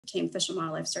became Fish and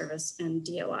Wildlife Service and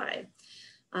DOI.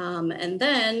 And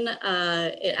then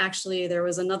there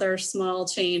was another small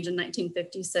change in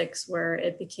 1956 where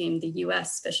it became the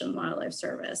US Fish and Wildlife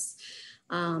Service.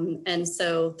 And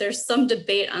so there's some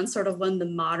debate on sort of when the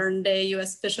modern day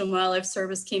US Fish and Wildlife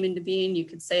Service came into being. You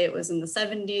could say it was in the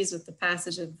 70s with the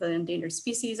passage of the Endangered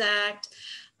Species Act.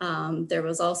 There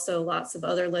was also lots of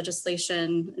other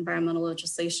legislation, environmental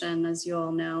legislation, as you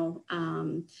all know.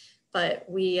 But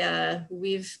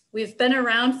we've been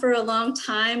around for a long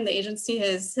time. The agency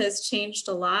has changed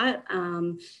a lot.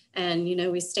 And, you know,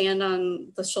 we stand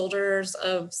on the shoulders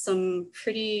of some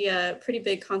pretty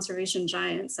big conservation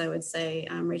giants, I would say.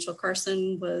 Rachel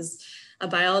Carson was a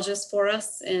biologist for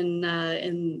us in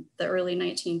the early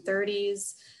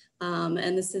 1930s.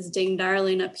 And this is Ding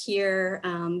Darling up here.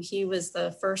 He was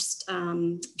the first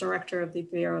director of the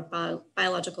Vero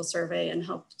Biological Survey and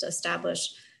helped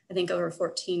establish, I think, over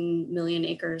 14 million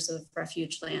acres of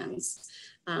refuge lands.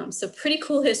 So pretty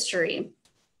cool history.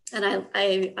 And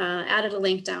I added a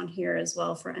link down here as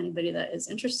well for anybody that is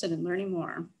interested in learning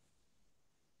more.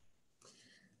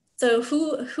 So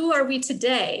who are we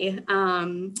today?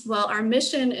 Well, our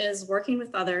mission is working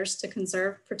with others to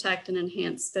conserve, protect, and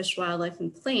enhance fish, wildlife,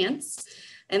 and plants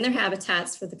and their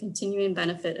habitats for the continuing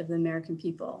benefit of the American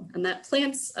people. And that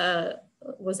plants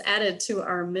was added to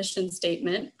our mission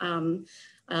statement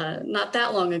not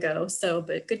that long ago,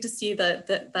 but good to see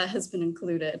that has been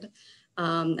included.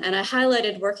 And I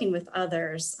highlighted working with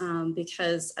others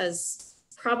because, as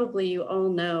probably you all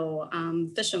know,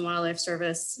 Fish and Wildlife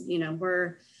Service, you know,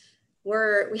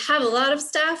 we have a lot of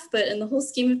staff, but in the whole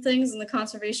scheme of things in the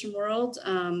conservation world,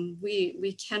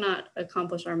 we cannot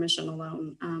accomplish our mission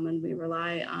alone. And we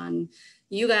rely on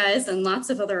you guys and lots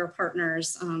of other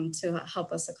partners to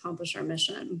help us accomplish our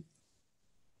mission.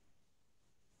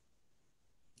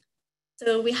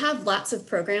 So we have lots of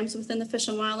programs within the Fish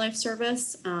and Wildlife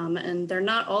Service, and they're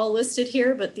not all listed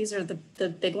here, but these are the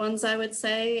big ones, I would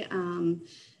say.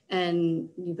 And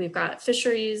we've got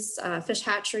fisheries, fish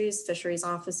hatcheries, fisheries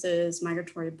offices,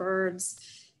 migratory birds,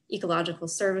 ecological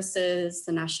services,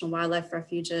 the National Wildlife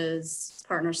Refuges,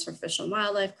 Partners for Fish and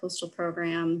Wildlife Coastal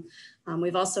Program.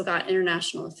 We've also got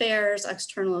international affairs,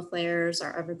 external affairs,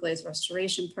 our Everglades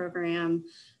Restoration Program,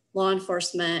 law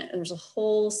enforcement. There's a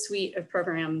whole suite of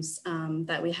programs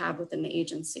that we have within the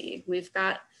agency. We've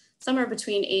got somewhere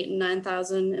between 8,000 and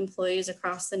 9,000 employees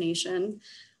across the nation.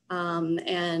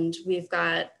 And we've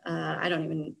got,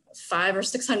 500 or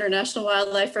 600 national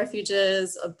wildlife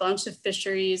refuges, a bunch of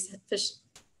fisheries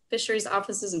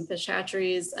offices and fish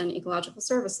hatcheries and ecological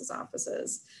services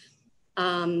offices.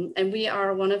 And we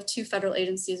are one of 2 federal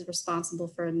agencies responsible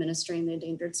for administering the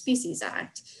Endangered Species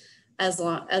Act, as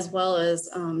well as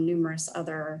numerous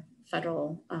other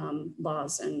federal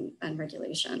laws and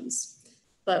regulations.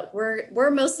 But we're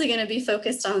mostly going to be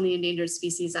focused on the Endangered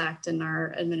Species Act and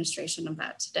our administration of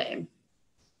that today.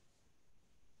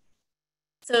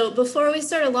 So before we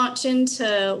sort of launch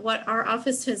into what our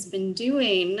office has been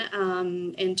doing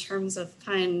in terms of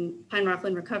pine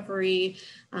rockland recovery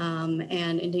and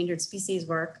endangered species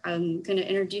work, I'm going to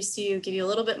introduce you, give you a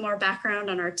little bit more background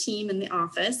on our team in the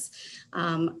office.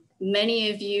 Many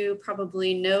of you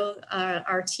probably know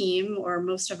our team or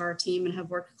most of our team and have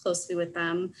worked closely with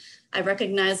them. I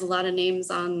recognize a lot of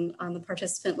names on the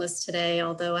participant list today,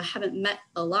 although I haven't met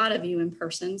a lot of you in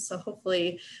person. So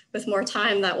hopefully with more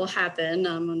time that will happen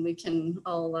when we can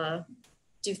all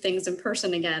do things in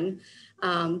person again.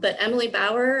 But Emily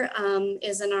Bauer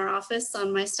is in our office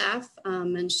on my staff,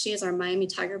 and she is our Miami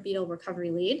tiger beetle recovery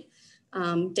lead.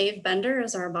 Dave Bender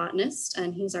is our botanist,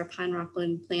 and he's our pine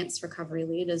rockland plants recovery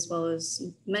lead, as well as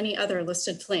many other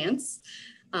listed plants.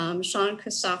 Shawn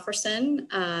Christopherson,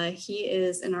 he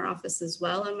is in our office as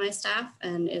well on my staff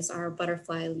and is our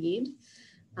butterfly lead.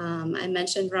 I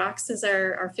mentioned Rox is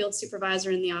our field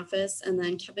supervisor in the office, and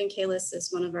then Kevin Kalis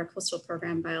is one of our coastal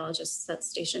program biologists that's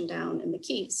stationed down in the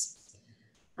Keys.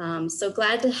 So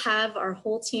glad to have our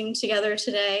whole team together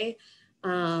today.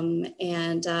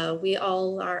 We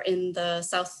all are in the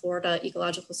South Florida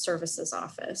Ecological Services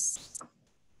office.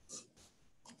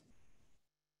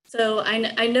 So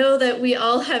I know that we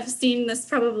all have seen this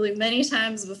probably many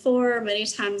times before, many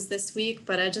times this week,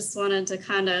 but I just wanted to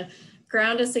kind of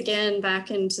ground us again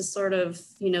back into sort of,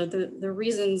 you know, the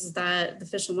reasons that the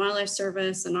Fish and Wildlife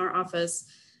Service and our office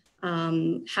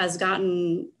has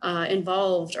gotten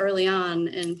involved early on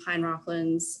in pine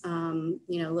rocklands,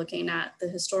 you know, looking at the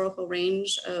historical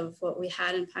range of what we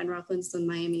had in pine rocklands in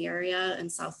the Miami area and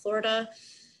South Florida,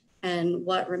 and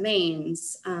what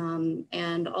remains,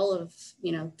 and all of,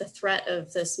 you know, the threat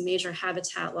of this major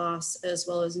habitat loss, as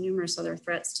well as numerous other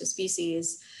threats to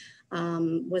species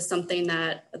was something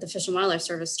that the Fish and Wildlife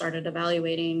Service started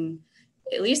evaluating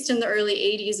at least in the early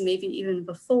 80s, maybe even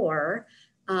before.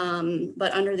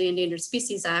 But under the Endangered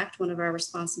Species Act, one of our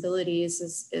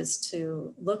responsibilities is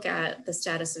to look at the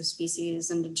status of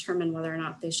species and determine whether or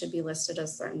not they should be listed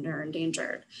as threatened or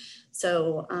endangered.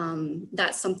 So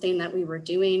that's something that we were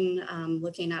doing,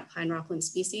 looking at pine rockland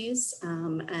species.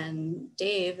 And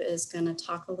Dave is going to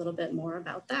talk a little bit more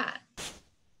about that.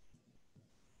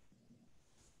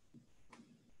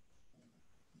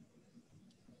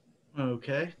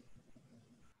 Okay.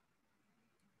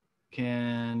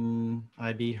 Can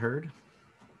I be heard?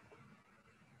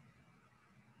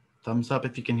 Thumbs up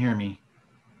if you can hear me.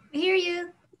 I hear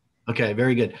you. Okay,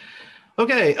 very good.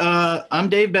 Okay, I'm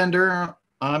Dave Bender.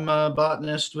 I'm a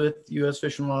botanist with U.S.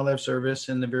 Fish and Wildlife Service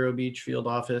in the Vero Beach Field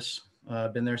Office.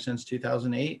 I've been there since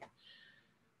 2008.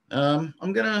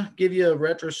 I'm gonna give you a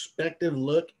retrospective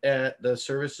look at the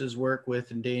service's work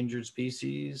with endangered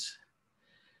species.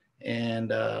 And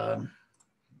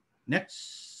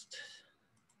next,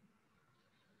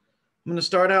 I'm gonna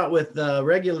start out with the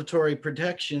regulatory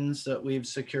protections that we've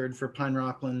secured for pine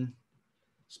rockland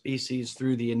species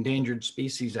through the Endangered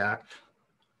Species Act.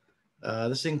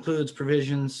 This includes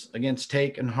provisions against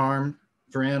take and harm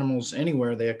for animals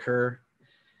anywhere they occur,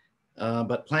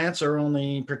 but plants are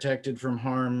only protected from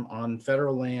harm on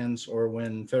federal lands or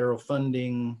when federal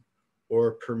funding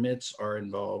or permits are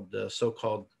involved, the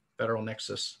so-called federal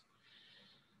nexus.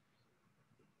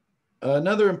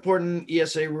 Another important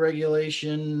ESA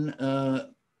regulation,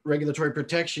 regulatory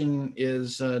protection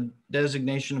is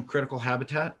designation of critical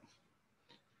habitat.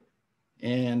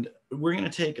 And we're going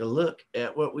to take a look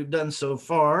at what we've done so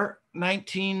far.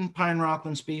 19 pine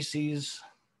rockland species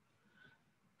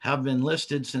have been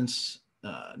listed since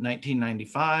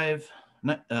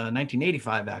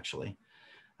 1985 actually.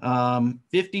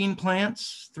 15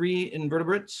 plants, 3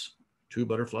 invertebrates, 2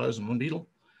 butterflies and 1 beetle,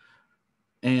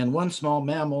 and 1 small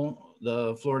mammal,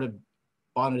 the Florida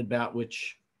bonneted bat,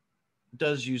 which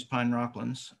does use pine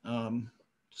rocklands to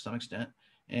some extent.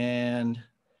 And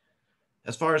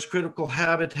as far as critical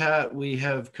habitat, we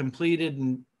have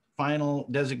completed final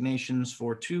designations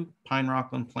for 2 pine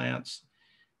rockland plants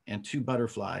and 2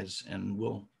 butterflies, and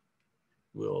we'll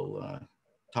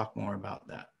talk more about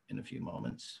that in a few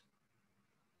moments.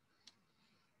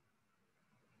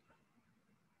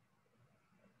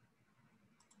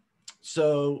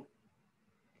 So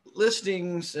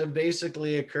listings have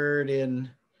basically occurred in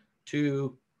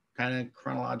 2 kind of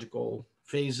chronological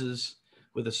phases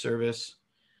with the service.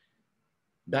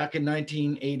 Back in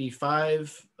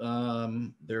 1985,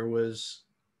 there was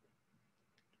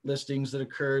listings that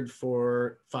occurred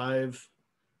for 5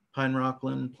 pine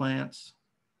rockland plants.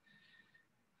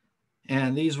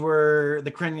 And these were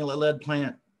the crenulate lead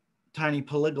plant, tiny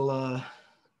polygala,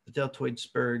 the deltoid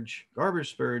spurge, Garber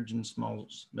spurge, and small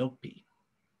milkpea.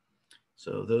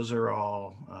 So those are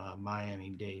all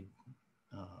Miami-Dade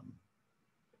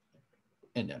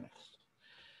endemics.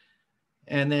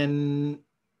 And then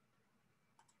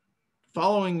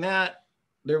following that,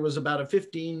 there was about a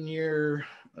 15-year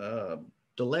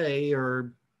delay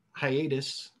or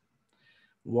hiatus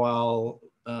while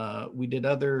we did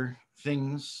other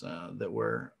things that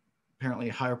were apparently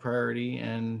a higher priority.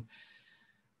 And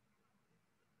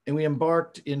we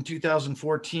embarked in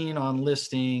 2014 on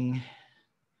listing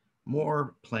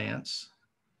more plants.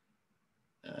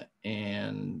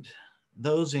 And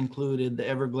those included the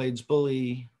Everglades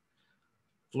bully,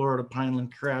 Florida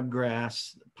pineland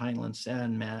crabgrass, pineland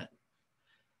sandmat,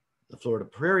 the Florida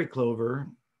prairie clover,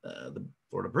 the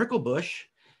Florida bricklebush,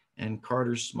 and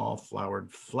Carter's small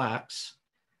flowered flax.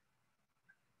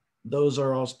 Those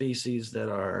are all species that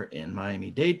are in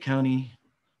Miami-Dade County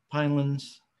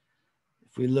pinelands.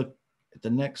 If we look at the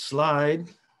next slide,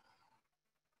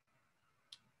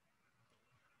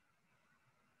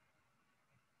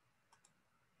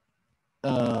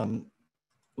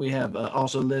 we have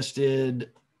also listed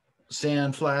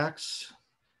sand flax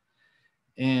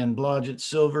and Blodgett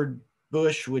silver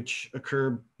bush, which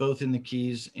occur both in the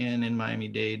Keys and in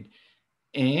Miami-Dade,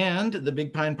 and the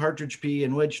big pine partridge pea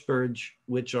and wedge spurge,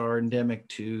 which are endemic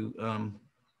to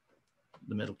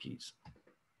the Middle Keys,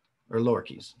 or Lower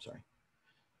Keys, I'm sorry.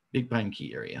 Big Pine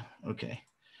Key area, okay.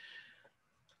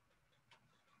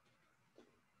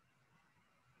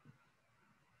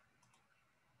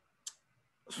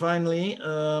 Finally,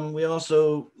 we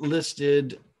also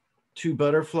listed 2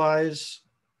 butterflies.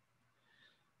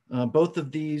 Both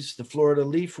of these, the Florida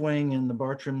leafwing and the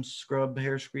Bartram scrub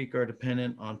hairskreek, are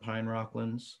dependent on pine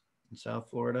rocklands in South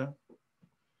Florida.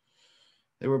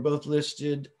 They were both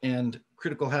listed, and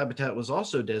critical habitat was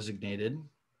also designated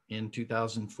in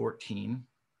 2014.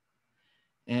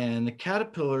 And the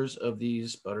caterpillars of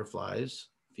these butterflies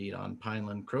feed on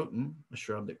pineland croton, a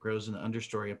shrub that grows in the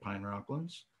understory of pine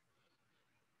rocklands.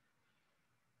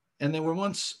 And they were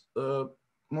once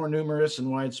more numerous and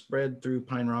widespread through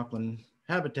pine rockland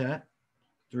habitat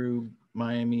through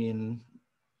Miami and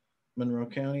Monroe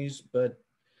counties, but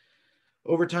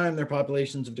over time their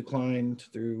populations have declined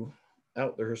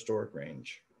throughout their historic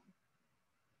range.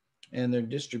 And their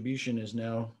distribution is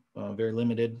now very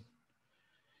limited.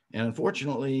 And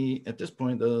unfortunately, at this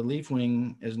point, the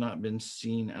leafwing has not been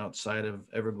seen outside of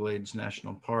Everglades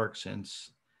National Park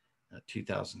since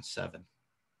 2007.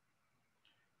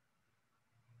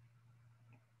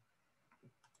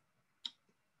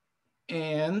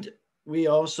 And we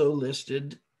also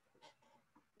listed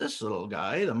this little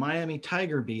guy, the Miami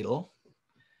tiger beetle.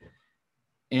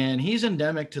 And he's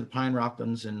endemic to the pine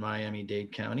rocklands in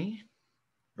Miami-Dade County.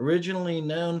 Originally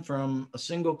known from a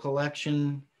single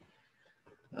collection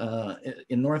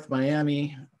in North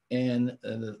Miami, and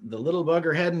the little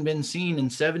bugger hadn't been seen in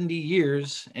 70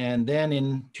 years. And then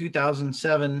in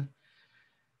 2007,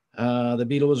 the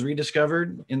beetle was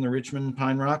rediscovered in the Richmond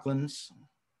Pine Rocklands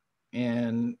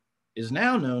and is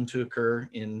now known to occur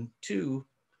in 2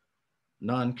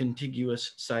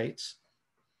 non-contiguous sites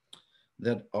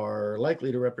that are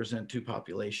likely to represent 2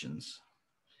 populations.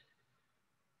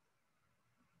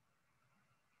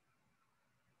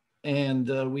 And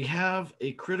we have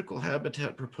a critical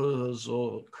habitat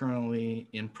proposal currently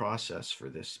in process for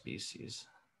this species.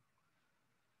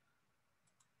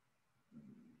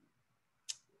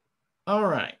 All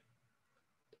right.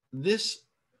 This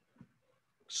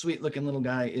sweet looking little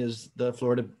guy is the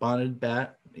Florida bonneted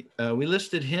bat. We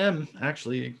listed him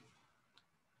actually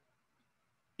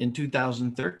in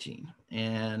 2013,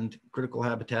 and critical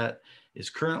habitat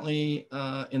is currently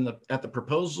at the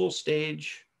proposal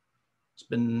stage. It's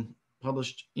been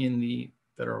published in the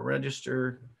Federal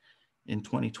Register in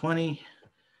 2020.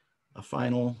 A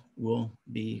final will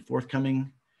be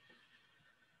forthcoming.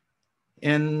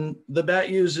 And the bat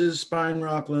uses pine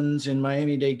rocklands in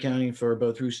Miami-Dade County for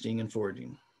both roosting and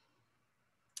foraging.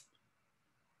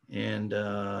 And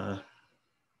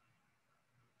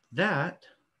that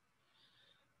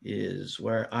is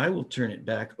where I will turn it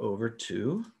back over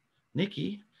to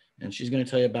Nikki, and she's going to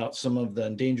tell you about some of the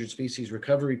endangered species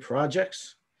recovery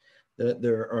projects that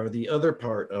there are the other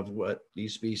part of what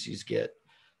these species get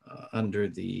under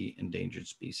the Endangered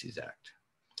Species Act.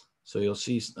 So you'll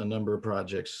see a number of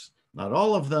projects, not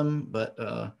all of them, but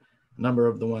a number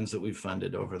of the ones that we've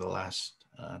funded over the last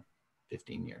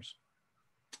 15 years.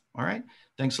 All right,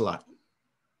 thanks a lot.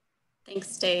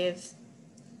 Thanks, Dave.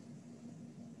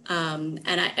 And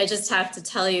I just have to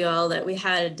tell you all that we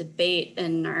had a debate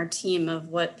in our team of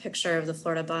what picture of the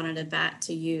Florida bonneted bat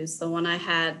to use. The one I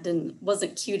had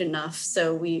wasn't cute enough,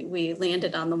 so we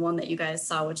landed on the one that you guys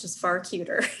saw, which is far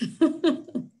cuter.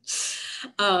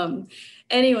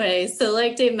 Anyway, so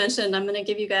like Dave mentioned, I'm going to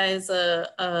give you guys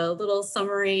a little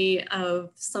summary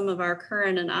of some of our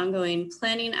current and ongoing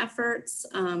planning efforts,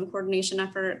 coordination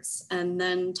efforts, and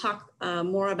then talk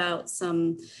more about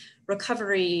some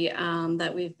recovery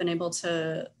that we've been able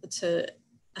to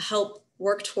help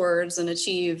work towards and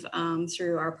achieve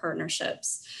through our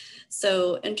partnerships.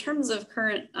 So in terms of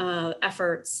current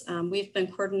efforts, we've been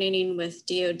coordinating with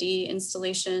DoD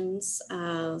installations,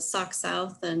 Sauk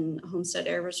South and Homestead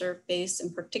Air Reserve Base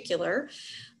in particular,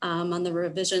 on the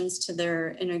revisions to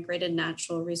their integrated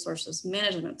natural resources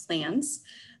management plans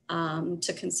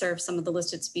to conserve some of the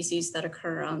listed species that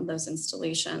occur on those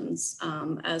installations,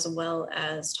 as well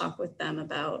as talk with them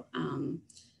about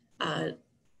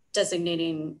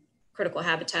designating critical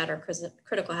habitat or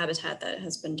critical habitat that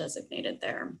has been designated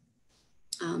there.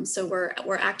 So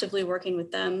we're actively working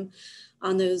with them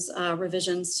on those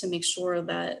revisions to make sure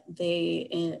that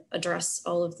they address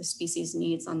all of the species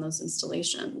needs on those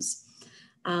installations.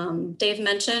 Dave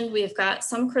mentioned we've got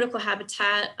some critical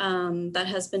habitat that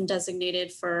has been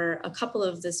designated for a couple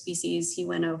of the species he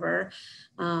went over,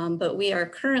 but we are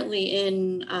currently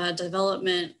in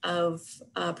development of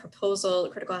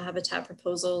critical habitat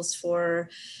proposals for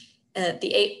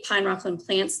the 8 pine rockland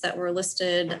plants that were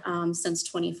listed since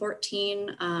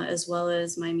 2014, as well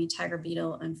as Miami tiger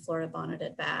beetle and Florida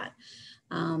bonneted bat.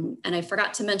 And I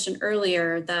forgot to mention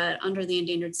earlier that under the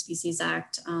Endangered Species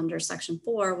Act, under Section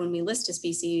 4, when we list a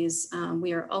species,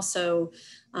 we are also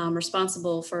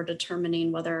responsible for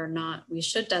determining whether or not we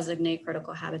should designate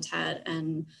critical habitat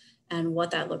and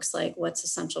what that looks like, what's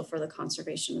essential for the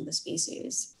conservation of the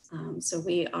species. So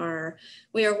we are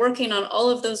working on all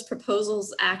of those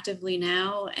proposals actively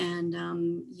now,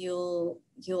 and you'll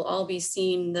all be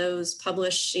seeing those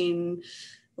publishing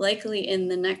likely in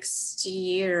the next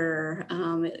year,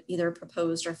 either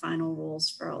proposed or final rules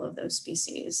for all of those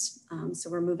species. So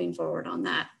we're moving forward on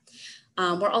that.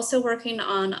 We're also working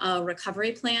on a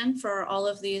recovery plan for all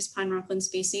of these pine rockland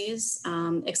species,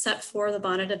 except for the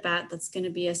bonneted bat. That's going to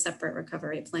be a separate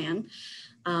recovery plan.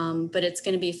 But it's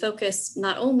going to be focused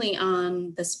not only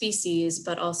on the species,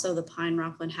 but also the pine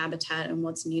rockland habitat and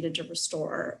what's needed to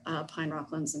restore pine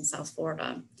rocklands in South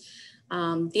Florida.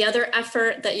 The other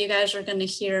effort that you guys are going to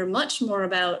hear much more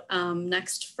about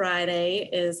next Friday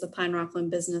is the Pine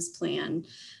Rockland Business Plan,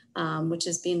 which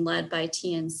is being led by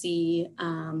TNC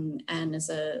and is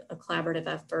a collaborative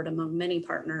effort among many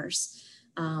partners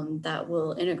that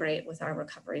will integrate with our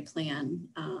recovery plan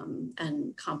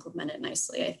and complement it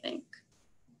nicely, I think.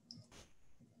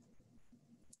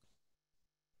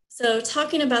 So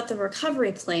talking about the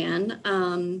recovery plan,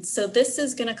 so this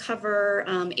is going to cover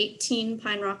 18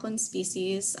 pine rockland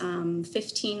species,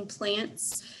 15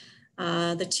 plants,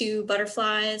 the 2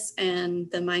 butterflies,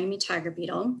 and the Miami tiger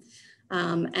beetle.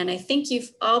 And I think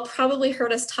you've all probably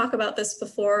heard us talk about this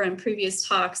before in previous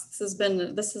talks. This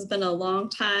has been a long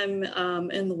time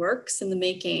in the works, in the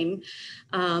making,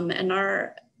 and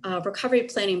our recovery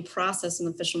planning process in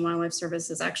the Fish and Wildlife Service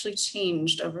has actually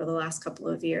changed over the last couple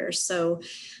of years. So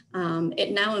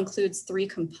it now includes 3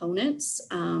 components.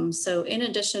 So in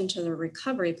addition to the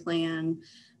recovery plan,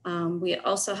 we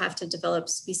also have to develop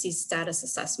species status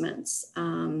assessments.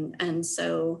 And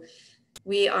so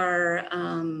we are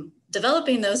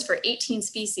developing those for 18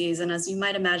 species. And as you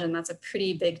might imagine, that's a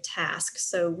pretty big task.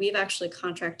 So we've actually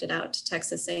contracted out to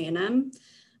Texas A&M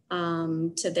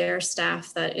to their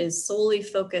staff that is solely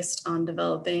focused on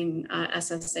developing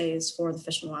SSAs for the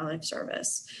Fish and Wildlife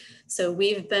Service. So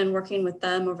we've been working with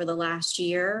them over the last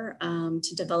year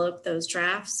to develop those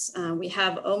drafts. We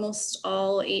have almost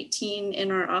all 18 in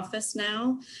our office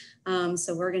now.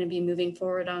 So we're going to be moving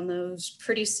forward on those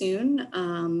pretty soon.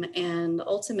 And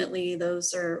ultimately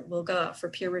those will go out for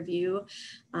peer review.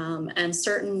 And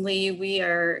certainly we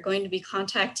are going to be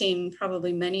contacting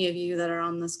probably many of you that are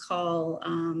on this call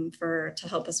to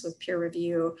help us with peer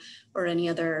review or any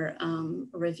other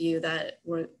review that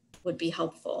would be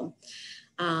helpful.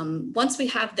 Once we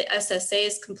have the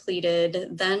SSAs completed,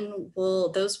 then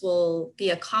those will be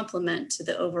a complement to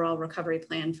the overall recovery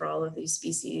plan for all of these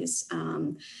species.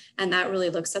 And that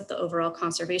really looks at the overall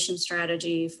conservation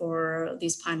strategy for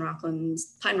these pine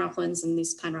rocklands and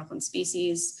these pine rockland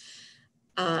species,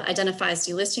 identifies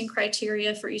delisting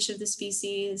criteria for each of the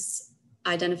species,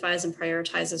 identifies and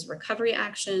prioritizes recovery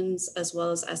actions, as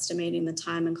well as estimating the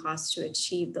time and cost to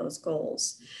achieve those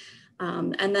goals.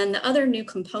 And then the other new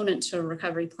component to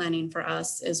recovery planning for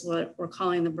us is what we're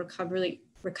calling the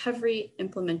recovery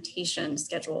implementation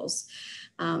schedules.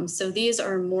 So these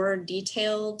are more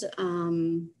detailed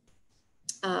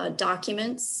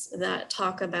documents that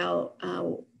talk about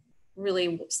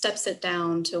really steps it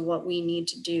down to what we need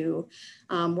to do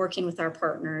working with our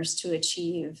partners to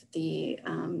achieve the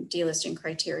delisting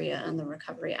criteria and the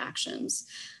recovery actions.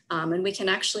 And we can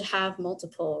actually have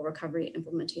multiple recovery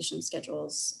implementation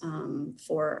schedules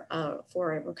for a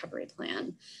recovery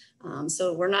plan.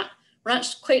 So we're not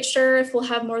quite sure if we'll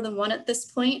have more than one at this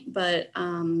point, but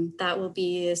that will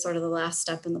be sort of the last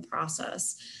step in the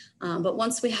process. But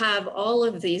once we have all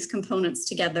of these components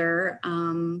together,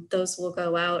 those will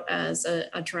go out as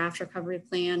a draft recovery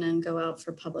plan and go out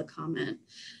for public comment.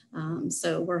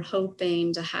 So we're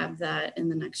hoping to have that in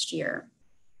the next year.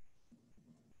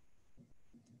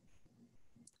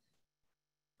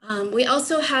 We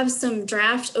also have some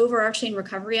draft overarching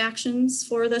recovery actions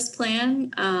for this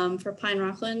plan for pine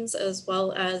rocklands, as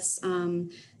well as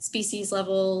species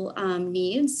level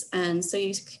needs. And so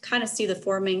you kind of see the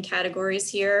 4 main categories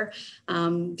here.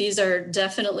 These are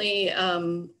definitely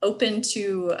open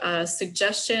to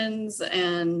suggestions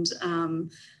and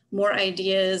more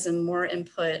ideas and more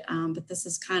input, but this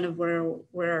is kind of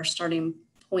where our starting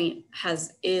point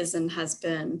is and has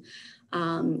been.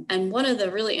 And one of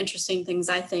the really interesting things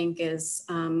I think is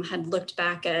had looked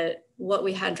back at what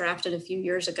we had drafted a few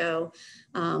years ago,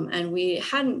 and we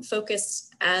hadn't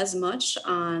focused as much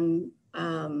on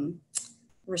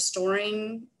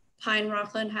restoring pine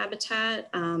rockland habitat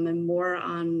and more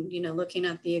on, looking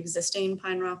at the existing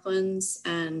pine rocklands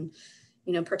and,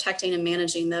 protecting and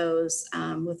managing those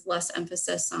with less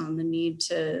emphasis on the need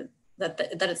to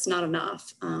that it's not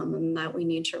enough and that we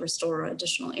need to restore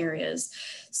additional areas.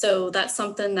 So that's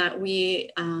something that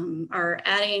we are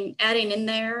adding in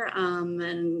there,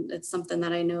 and it's something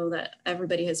that I know that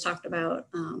everybody has talked about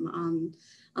on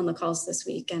the calls this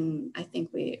week. And I think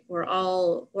we're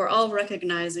all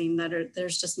recognizing that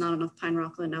there's just not enough pine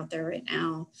rockland out there right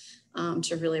now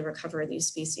to really recover these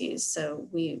species. So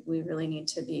we really need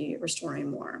to be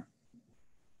restoring more.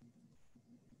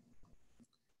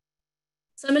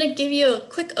 So I'm going to give you a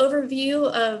quick overview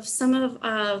of some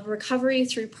of recovery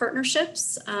through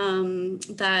partnerships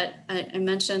that I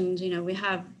mentioned. You know, we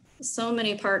have so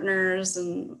many partners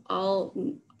and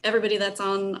everybody that's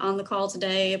on the call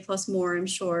today, plus more, I'm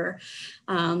sure,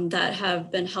 that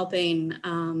have been helping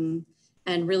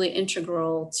and really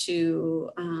integral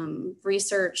to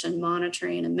research and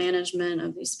monitoring and management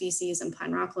of these species in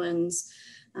pine rocklands,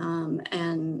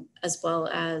 and as well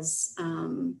as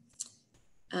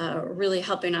really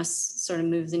helping us sort of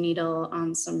move the needle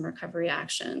on some recovery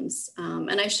actions.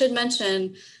 And I should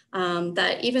mention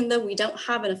that even though we don't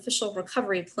have an official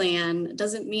recovery plan, it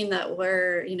doesn't mean that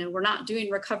we're not doing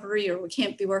recovery or we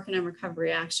can't be working on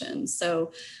recovery actions.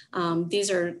 So these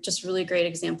are just really great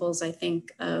examples, I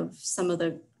think, of some of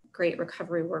the great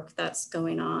recovery work that's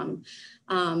going on.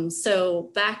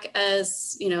 So back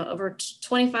over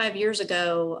 25 years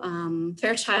ago,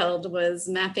 Fairchild was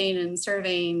mapping and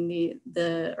surveying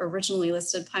the originally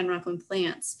listed pine rockland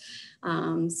plants.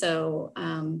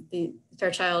 The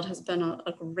Fairchild has been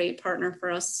a great partner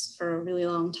for us for a really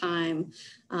long time,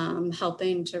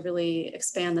 helping to really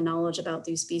expand the knowledge about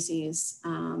these species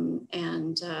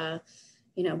and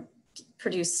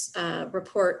produce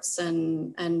reports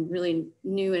and really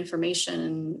new information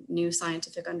and new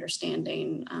scientific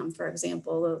understanding, for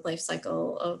example, the life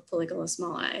cycle of Polygola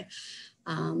smalli.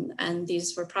 And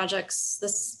these were projects,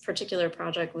 this particular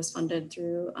project was funded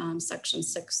through Section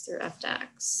 6 through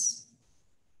FDACS.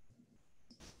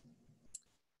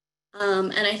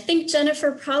 And I think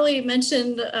Jennifer probably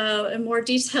mentioned in more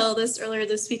detail this earlier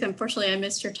this week. Unfortunately, I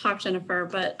missed your talk, Jennifer,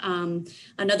 but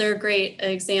another great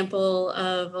example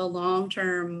of a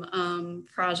long-term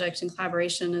project in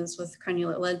collaboration is with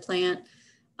Crenulate lead plant.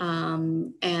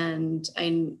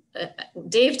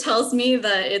 Dave tells me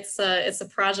that it's a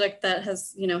project that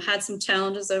has had some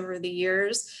challenges over the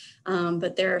years,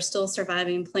 but there are still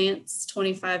surviving plants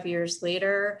 25 years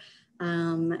later,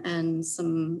 and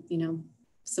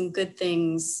some good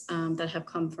things that have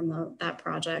come from that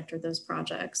project or those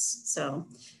projects. So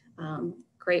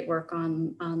great work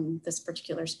on this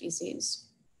particular species.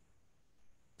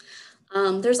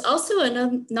 There's also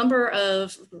a number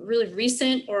of really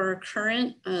recent or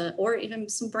current or even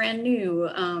some brand new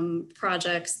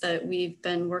projects that we've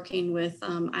been working with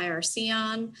IRC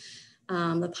on.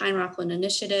 The Pine Rockland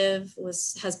Initiative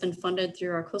has been funded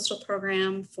through our coastal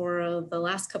program for the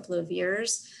last couple of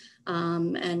years.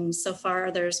 And so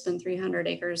far there's been 300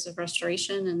 acres of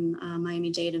restoration in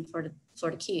Miami-Dade and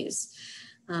Florida Keys.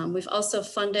 We've also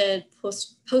funded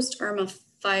post-Irma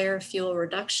fire fuel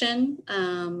reduction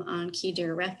on Key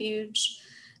Deer Refuge,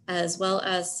 as well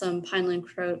as some pineland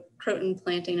croton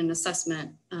planting and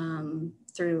assessment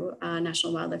through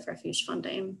National Wildlife Refuge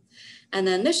funding. And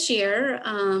then this year,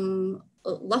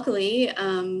 luckily,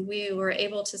 we were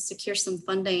able to secure some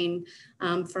funding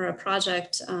for a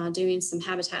project doing some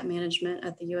habitat management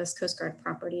at the U.S. Coast Guard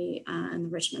property in the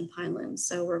Richmond Pinelands.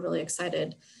 So we're really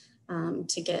excited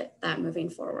to get that moving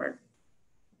forward.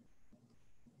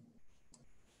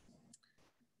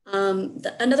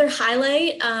 Another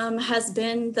highlight has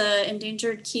been the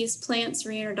Endangered Keys plants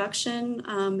reintroduction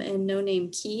in No Name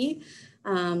Key.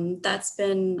 That's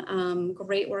been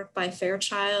great work by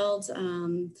Fairchild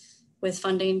with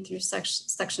funding through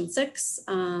Section 6.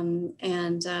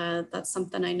 That's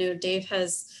something I know Dave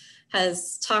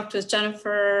has talked with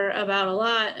Jennifer about a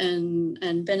lot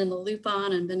and been in the loop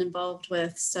on and been involved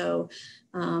with. So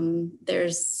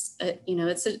there's,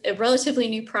 it's a relatively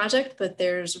new project, but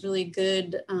there's really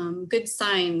good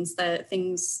signs that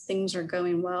things are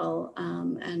going well.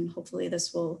 And hopefully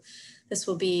this will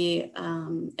be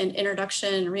an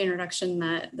reintroduction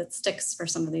that sticks for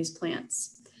some of these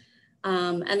plants.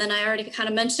 And then I already kind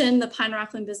of mentioned the Pine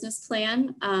Rockland business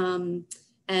plan.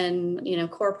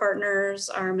 And core partners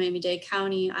are Miami-Dade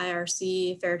County,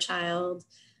 IRC, Fairchild,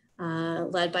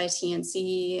 led by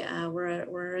TNC.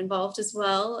 We're involved as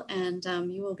well, and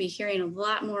you will be hearing a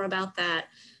lot more about that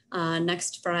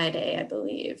next Friday, I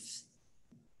believe.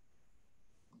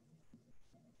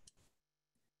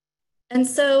 And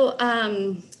so,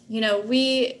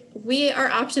 we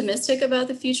are optimistic about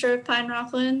the future of Pine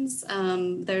Rocklands.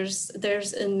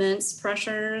 There's immense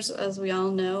pressures, as we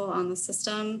all know, on the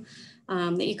system.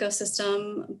 The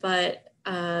ecosystem, but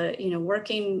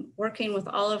working with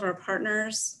all of our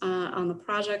partners on the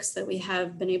projects that we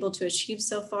have been able to achieve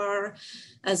so far,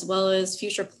 as well as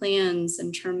future plans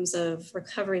in terms of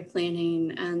recovery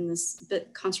planning and this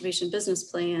conservation business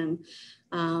plan,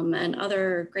 and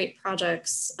other great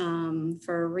projects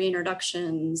for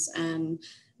reintroductions and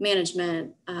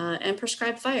management, and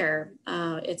prescribed fire.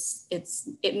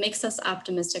 It makes us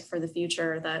optimistic for the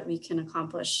future that we can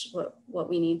accomplish what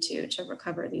we need to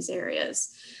recover these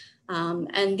areas.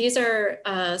 And these are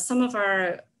some of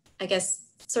our, I guess,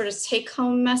 sort of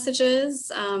take-home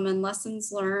messages and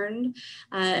lessons learned.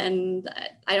 And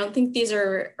I don't think these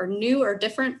are new or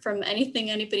different from anything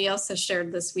anybody else has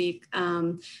shared this week.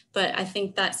 But I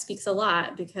think that speaks a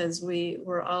lot because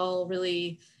we're all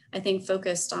really, I think,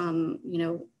 focused on, you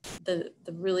know, the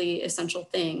really essential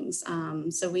things.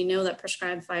 So we know that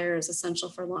prescribed fire is essential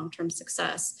for long-term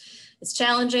success. It's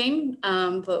challenging,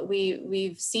 but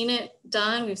we've seen it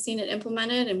done, we've seen it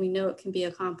implemented, and we know it can be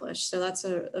accomplished. So that's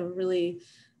a really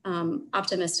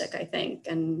optimistic, I think,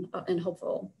 and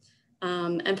hopeful.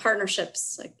 And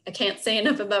partnerships, I can't say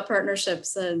enough about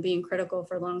partnerships being critical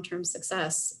for long-term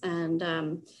success.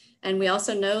 And we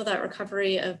also know that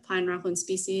recovery of pine rockland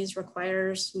species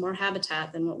requires more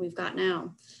habitat than what we've got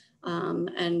now.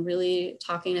 And really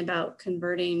talking about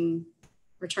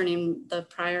returning the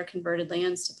prior converted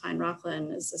lands to pine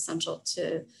rockland is essential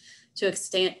to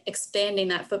expanding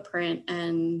that footprint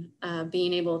and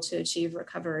being able to achieve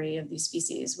recovery of these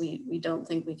species. We don't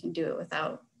think we can do it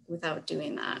without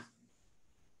doing that.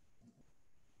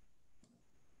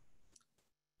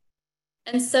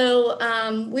 And so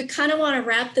we kind of want to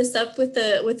wrap this up with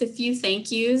a few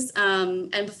thank yous.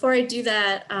 And before I do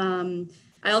that,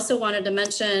 I also wanted to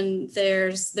mention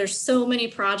there's so many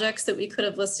projects that we could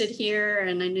have listed here,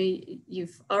 and I know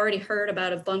you've already heard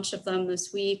about a bunch of them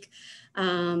this week.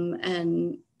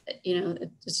 And you know,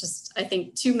 it's just, I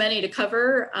think, too many to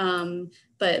cover.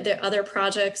 But there are other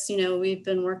projects, you know, we've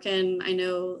been working, I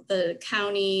know the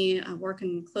county,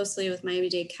 working closely with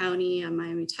Miami-Dade County on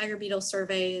Miami tiger beetle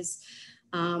surveys,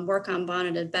 work on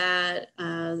bonneted bat,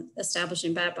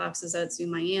 establishing bat boxes at Zoo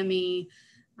Miami,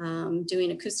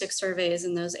 doing acoustic surveys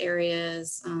in those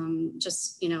areas.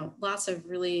 Just, you know, lots of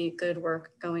really good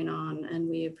work going on, and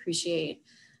we appreciate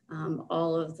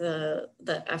all of the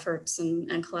efforts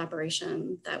and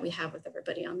collaboration that we have with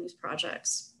everybody on these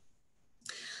projects.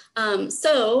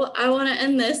 So I want to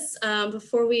end this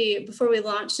before we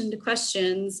launch into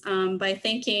questions by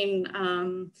thanking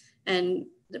and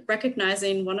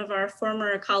recognizing one of our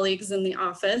former colleagues in the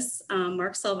office,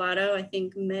 Mark Salvato. I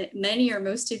think many or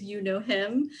most of you know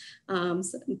him.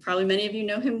 Probably many of you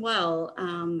know him well.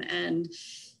 And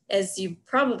as you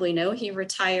probably know, he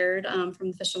retired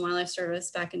from the Fish and Wildlife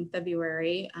Service back in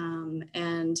February.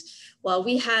 And while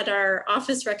we had our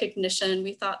office recognition,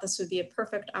 we thought this would be a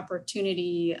perfect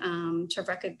opportunity to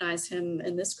recognize him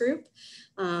in this group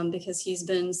because he's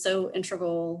been so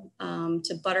integral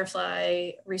to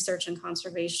butterfly research and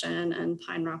conservation and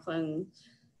pine rockland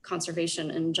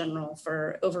conservation in general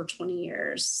for over 20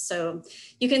 years. So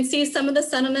you can see some of the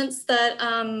sentiments that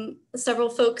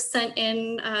several folks sent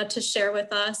in to share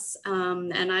with us.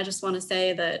 And I just want to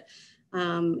say that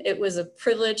it was a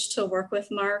privilege to work with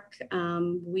Mark.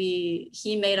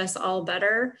 He made us all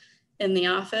better in the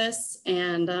office,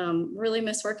 and really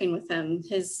miss working with him.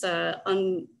 His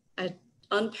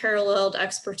unparalleled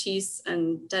expertise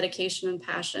and dedication and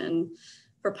passion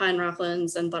for pine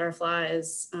rocklands and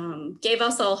butterflies gave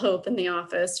us all hope in the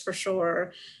office for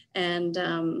sure. And,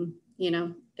 you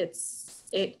know, it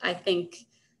I think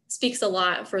speaks a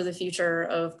lot for the future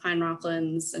of pine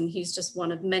rocklands. And he's just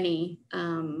one of many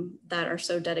that are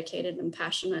so dedicated and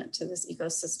passionate to this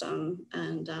ecosystem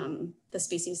and the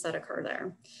species that occur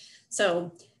there.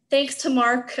 So thanks to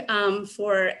Mark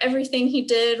for everything he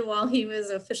did while he was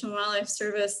a Fish and Wildlife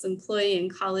Service employee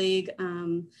and colleague.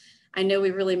 I know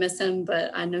we really miss him,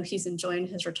 but I know he's enjoying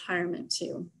his retirement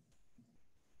too.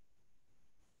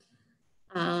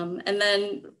 And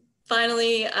then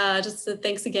finally, just a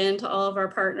thanks again to all of our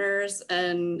partners.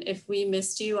 And if we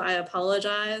missed you, I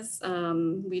apologize.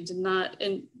 We did not,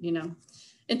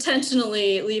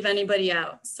 intentionally leave anybody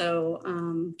out.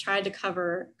 So tried to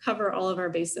cover all of our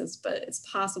bases, but it's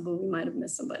possible we might have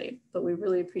missed somebody. But we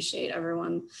really appreciate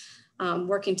everyone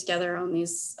working together on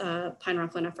these pine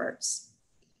rockland efforts.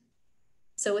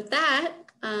 So with that,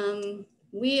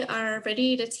 we are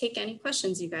ready to take any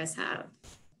questions you guys have.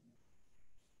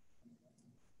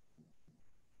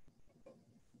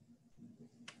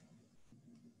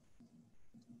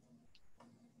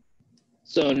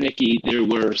 So Nikki, there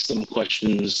were some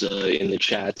questions in the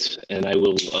chat, and I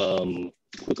will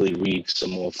quickly read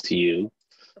some off to you.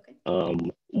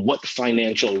 Okay. What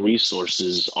financial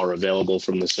resources are available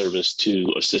from the service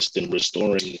to assist in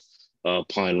restoring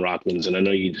pine rocklands? And I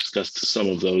know you discussed some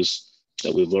of those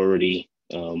that we've already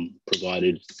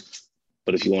provided,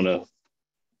 but if you want to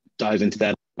dive into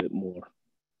that a bit more.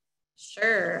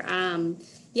 Sure.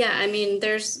 Yeah, I mean,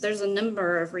 there's a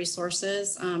number of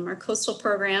resources. Our coastal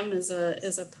program is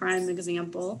a prime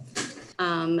example,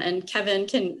 and Kevin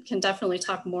can definitely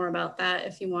talk more about that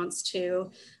if he wants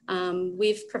to.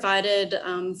 We've provided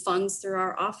funds through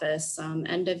our office,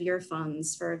 end of year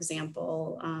funds, for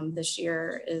example. This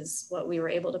year is what we were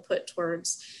able to put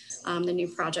towards the new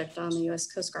project on the U.S.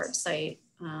 Coast Guard site.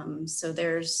 So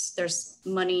there's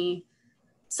money.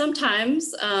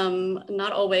 Sometimes,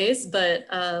 not always, but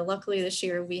luckily this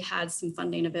year we had some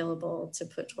funding available to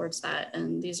put towards that.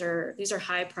 And these are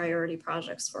high priority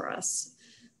projects for us,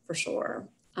 for sure.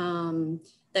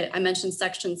 I mentioned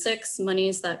Section 6,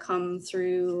 monies that come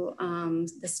through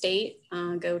the state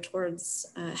go towards,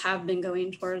 have been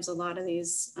going towards a lot of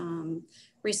these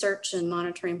research and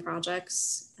monitoring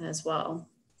projects as well.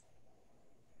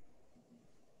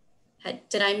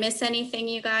 Did I miss anything,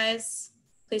 you guys?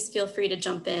 Please feel free to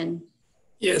jump in.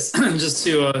 Yes, just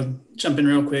to jump in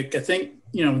real quick. I think,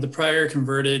 the prior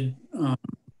converted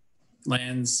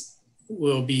lands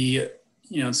will be, it's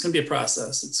going to be a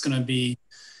process. It's going to be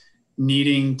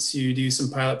needing to do some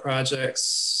pilot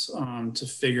projects to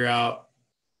figure out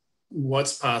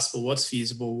what's possible, what's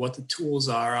feasible, what the tools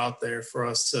are out there for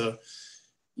us to,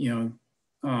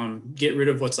 get rid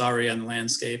of what's already on the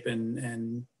landscape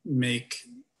and make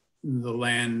the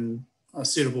land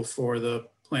suitable for the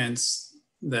plants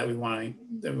that we want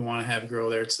to have grow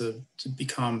there to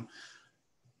become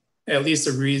at least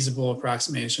a reasonable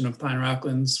approximation of pine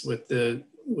rocklands with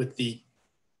the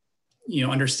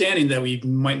understanding that we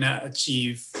might not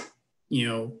achieve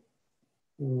the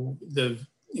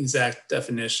exact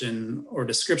definition or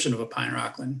description of a pine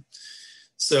rockland.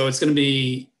 So it's going to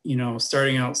be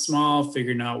starting out small,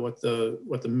 figuring out what the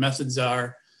methods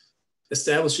are,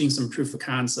 establishing some proof of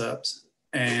concept,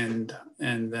 and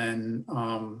then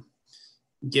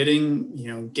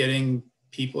getting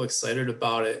people excited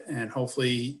about it. And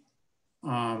hopefully,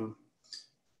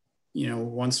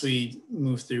 once we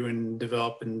move through and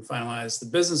develop and finalize the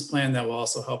business plan, that will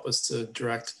also help us to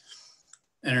direct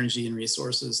energy and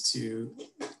resources to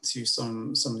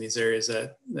some of these areas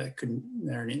that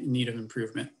are in need of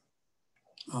improvement,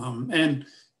 and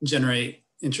generate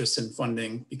interest in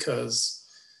funding, because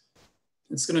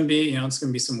it's going to be, it's going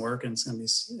to be some work, and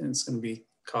it's going to be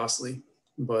costly.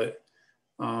 But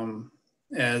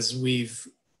as we've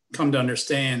come to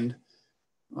understand,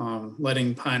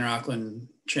 letting pine rockland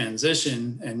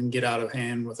transition and get out of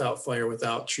hand without fire,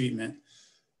 without treatment,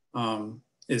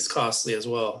 is costly as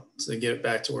well to get it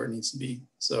back to where it needs to be.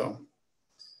 So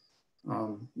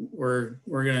we're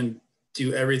going to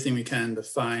do everything we can to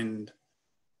find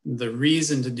the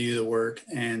reason to do the work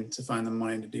and to find the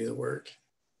money to do the work.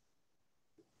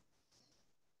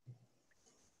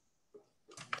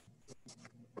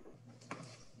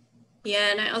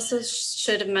 Yeah, and I also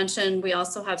should have mentioned, we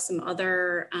also have some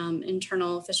other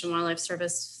internal Fish and Wildlife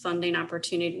Service funding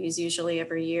opportunities, usually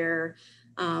every year.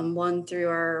 One through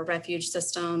our refuge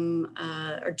system,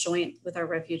 or joint with our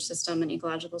refuge system and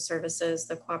ecological services,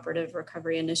 the Cooperative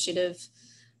Recovery Initiative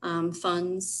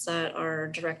funds that are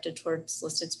directed towards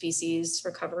listed species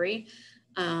recovery.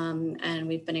 And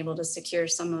we've been able to secure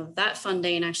some of that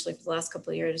funding actually for the last couple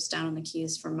of years down in the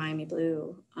Keys for Miami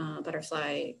blue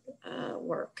butterfly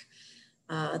work.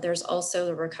 There's also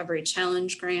the Recovery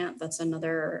Challenge Grant. That's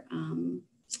another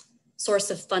source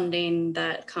of funding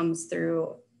that comes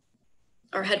through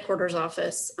our headquarters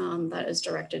office that is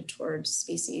directed towards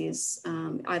species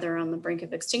either on the brink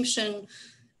of extinction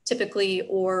typically,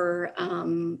 or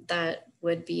that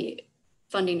would be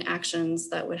funding actions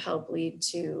that would help lead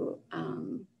to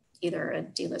either a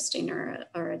delisting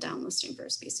or a downlisting for a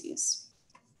species.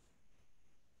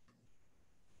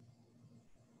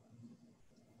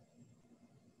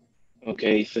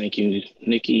 Okay, thank you,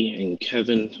 Nikki and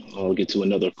Kevin. I'll get to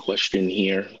another question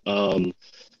here.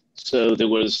 So there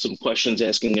was some questions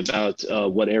asking about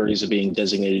what areas are being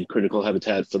designated critical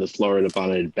habitat for the Florida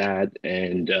bonneted bat,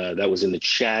 and that was in the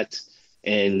chat,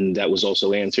 and that was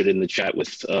also answered in the chat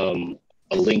with a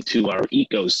link to our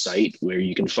eco site where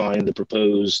you can find the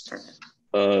proposed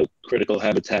critical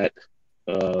habitat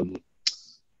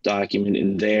document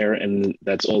in there, and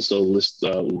that's also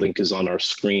link is on our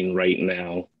screen right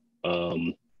now.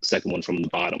 Second one from the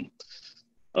bottom.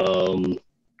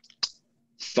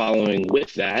 Following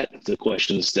with that, the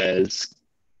question says,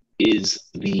 is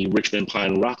the Richmond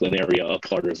Pine Rockland area a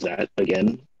part of that?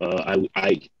 Again,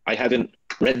 I haven't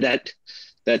read that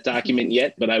document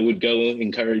yet, but I would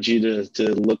encourage you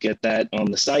to look at that on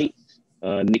the site.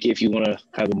 Nikki, if you want to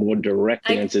have a more direct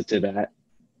answer to that.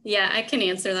 Yeah, I can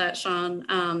answer that, Shawn.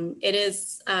 It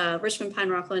is Richmond Pine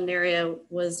Rockland area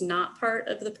was not part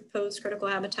of the proposed critical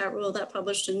habitat rule that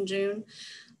published in June.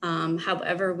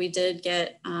 However, we did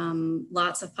get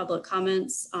lots of public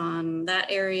comments on that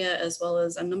area, as well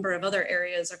as a number of other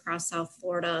areas across South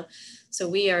Florida. So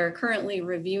we are currently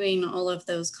reviewing all of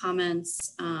those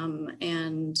comments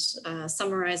and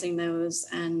summarizing those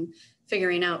and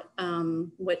figuring out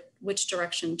which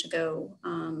direction to go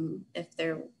if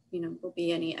there will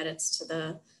be any edits to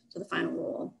the final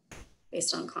rule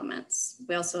based on comments.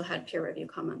 We also had peer review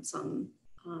comments on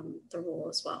the rule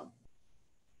as well.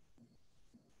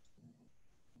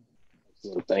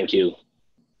 Thank you.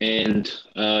 And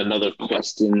another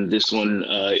question, this one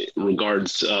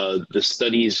regards the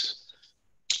studies.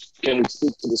 Can we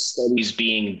speak to the studies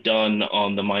being done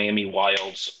on the Miami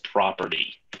Wilds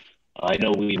property? I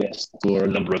know we've asked for a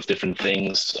number of different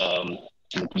things.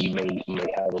 You may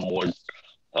have a more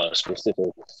specific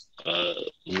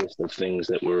list of things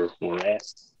that were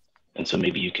asked. And so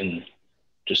maybe you can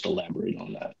just elaborate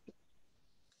on that.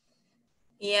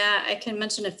 Yeah, I can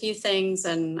mention a few things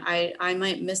and I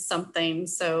might miss something.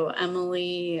 So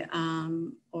Emily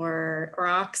or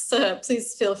Rox,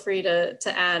 please feel free to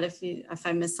add if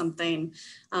I miss something.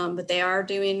 But they are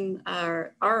doing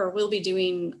will be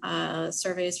doing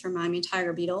surveys for Miami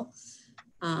tiger beetle.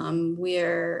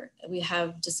 We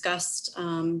have discussed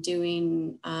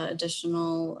doing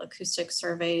additional acoustic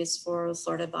surveys for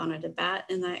Florida bonneted bat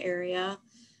in that area.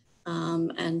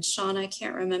 And Shawn, I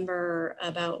can't remember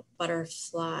about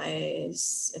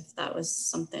butterflies, if that was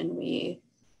something we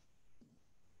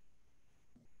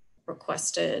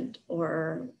requested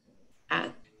or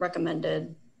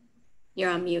recommended.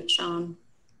 You're on mute, Shawn.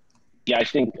 Yeah, I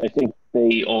think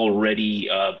they already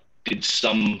did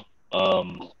some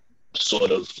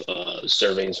sort of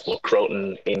surveys for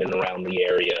Croton in and around the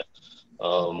area.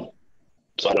 So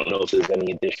I don't know if there's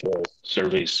any additional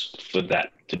surveys for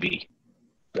that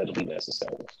that'll be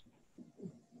necessary.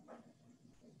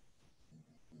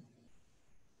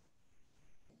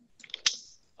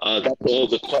 That's all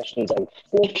the questions I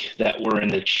think that were in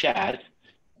the chat.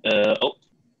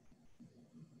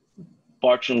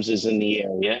 Bartram's is in the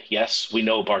area. Yes, we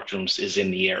know Bartram's is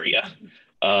in the area.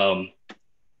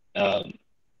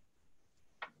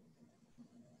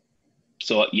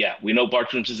 So yeah, we know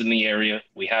Bartram's is in the area.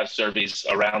 We have surveys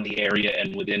around the area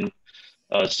and within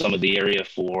some of the area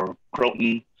for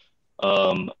Croton.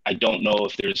 I don't know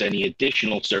if there's any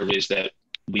additional surveys that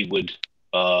we would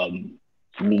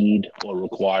need or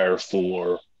require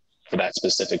for that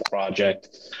specific project.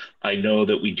 I know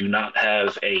that we do not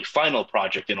have a final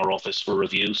project in our office for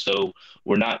review, so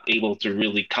we're not able to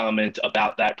really comment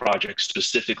about that project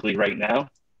specifically right now.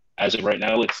 As of right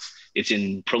now, it's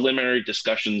in preliminary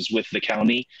discussions with the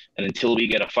county, and until we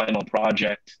get a final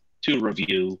project to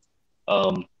review,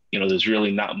 there's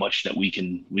really not much that we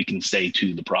can say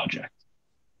to the project.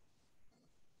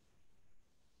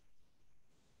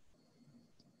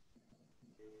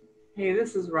 Hey,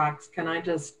 this is Rox. Can I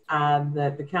just add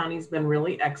that the county's been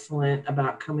really excellent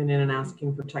about coming in and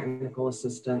asking for technical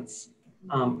assistance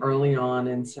early on.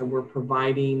 And so we're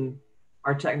providing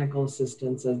our technical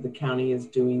assistance as the county is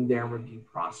doing their review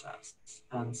process.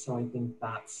 And so I think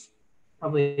that's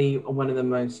probably one of the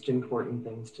most important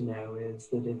things to know is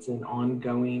that it's an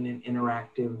ongoing and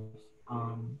interactive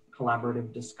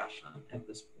collaborative discussion at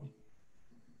this point.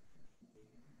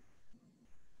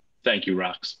 Thank you,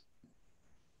 Rox.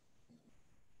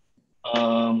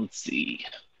 Let's see,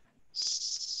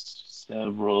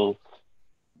 several.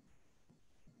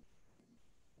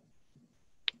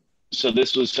 So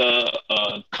this was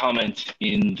a comment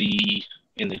in the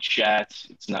chat.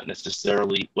 It's not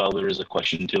necessarily, well, there is a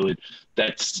question to it,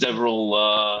 that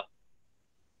several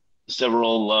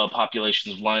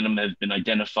populations of linum have been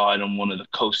identified on one of the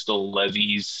coastal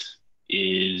levees.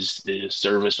 Is the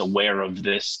service aware of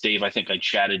this? Dave, I think I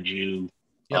chatted you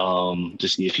to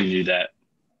see if you knew that.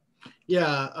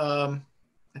 Yeah,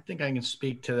 I think I can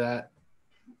speak to that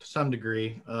to some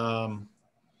degree.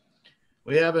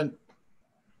 We haven't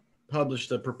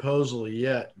published a proposal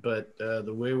yet, but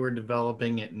the way we're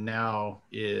developing it now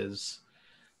is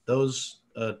those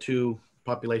two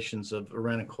populations of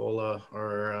Arenicola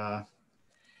are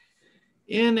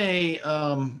in a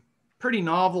pretty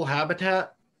novel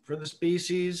habitat for the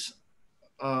species.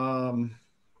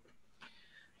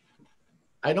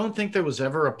 I don't think there was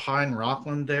ever a pine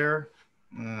rockland there.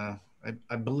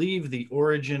 I believe the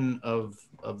origin of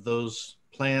those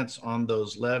plants on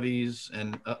those levees,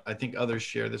 and I think others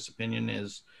share this opinion,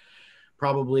 is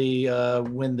probably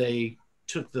when they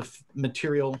took the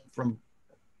material from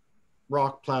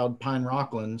rock plowed pine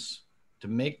rocklands to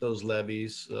make those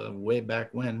levees way back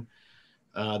when,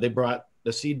 they brought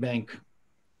the seed bank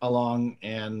along,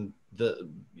 and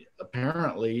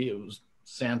apparently it was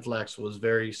Sandflex was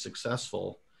very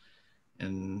successful,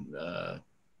 and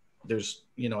there's,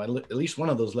 you know, at least one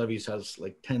of those levees has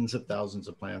like tens of thousands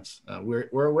of plants.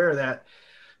 We're aware of that,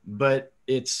 but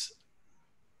it's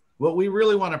what we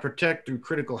really want to protect through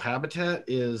critical habitat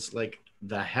is like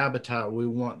the habitat we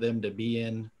want them to be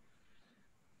in.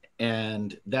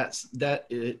 And that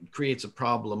it creates a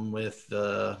problem with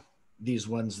these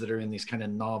ones that are in these kind of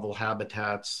novel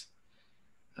habitats.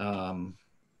 And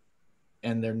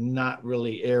they're not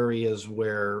really areas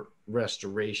where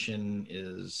restoration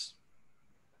is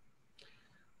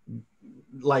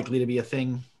likely to be a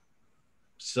thing.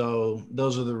 So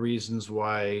those are the reasons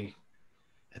why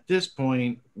at this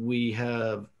point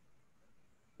we're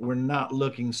not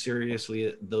looking seriously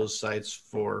at those sites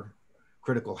for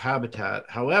critical habitat.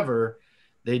 However,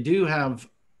 they do have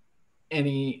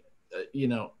any, you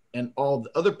know, and all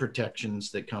the other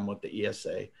protections that come with the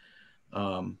ESA,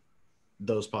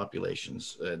 those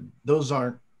populations, those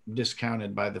aren't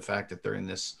discounted by the fact that they're in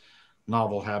this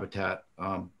novel habitat,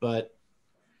 but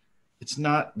it's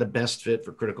not the best fit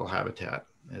for critical habitat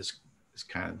is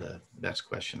kind of the best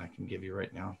question I can give you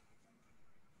right now.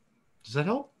 Does that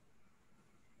help?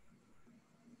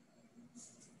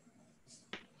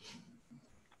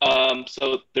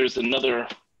 So there's another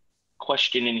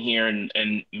question in here,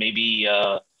 and maybe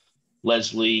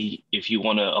Leslie, if you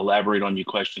want to elaborate on your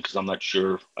question, because I'm not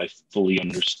sure I fully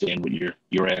understand what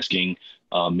you're asking.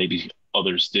 Maybe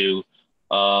others do.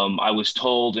 I was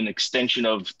told an extension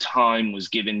of time was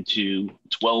given to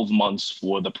 12 months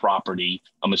for the property.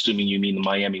 I'm assuming you mean the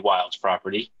Miami Wilds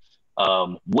property.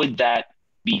 Would that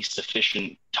be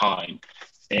sufficient time?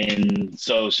 And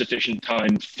so sufficient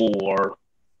time for,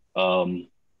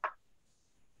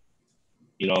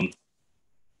 you know,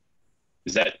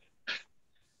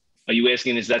 are you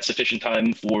asking, is that sufficient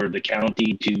time for the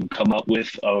county to come up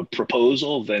with a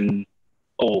proposal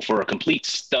for a complete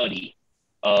study?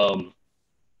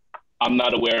 I'm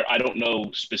not aware, I don't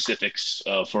know specifics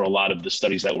for a lot of the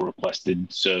studies that were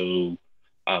requested. So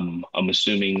I'm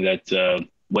assuming that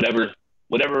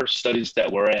whatever studies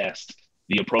that were asked,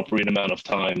 the appropriate amount of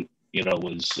time, you know,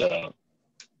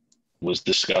 was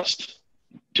discussed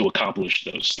to accomplish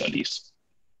those studies.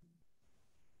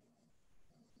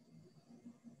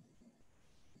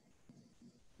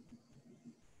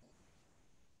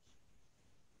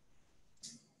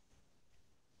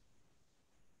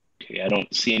 Okay, I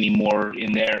don't see any more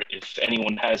in there. If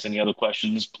anyone has any other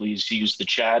questions, please use the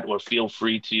chat or feel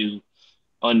free to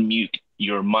unmute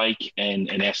your mic and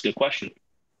ask a question.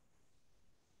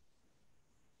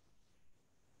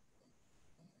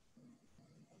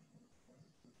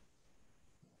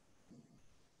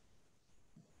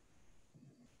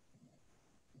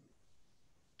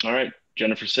 All right,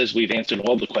 Jennifer says we've answered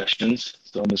all the questions,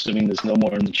 so I'm assuming there's no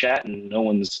more in the chat and no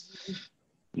one's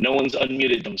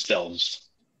unmuted themselves.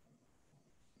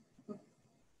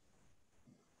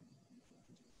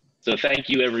 So thank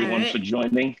you everyone for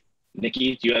joining.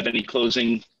 Nikki, do you have any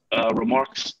closing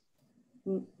remarks?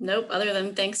 Nope, other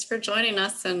than thanks for joining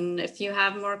us. And if you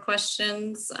have more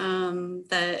questions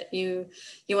that you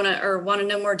want to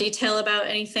know more detail about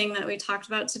anything that we talked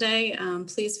about today,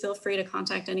 please feel free to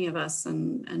contact any of us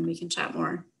and we can chat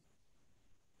more.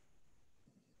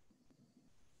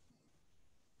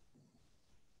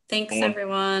 Thanks,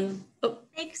 everyone. Oh.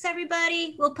 Thanks,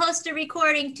 everybody. We'll post a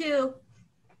recording too.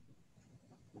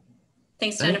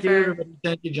 Thanks, Jennifer.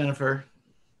 Thank you, Jennifer.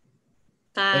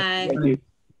 Bye. Thank you.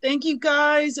 Thank you,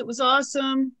 guys. It was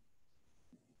awesome.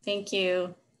 Thank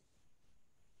you.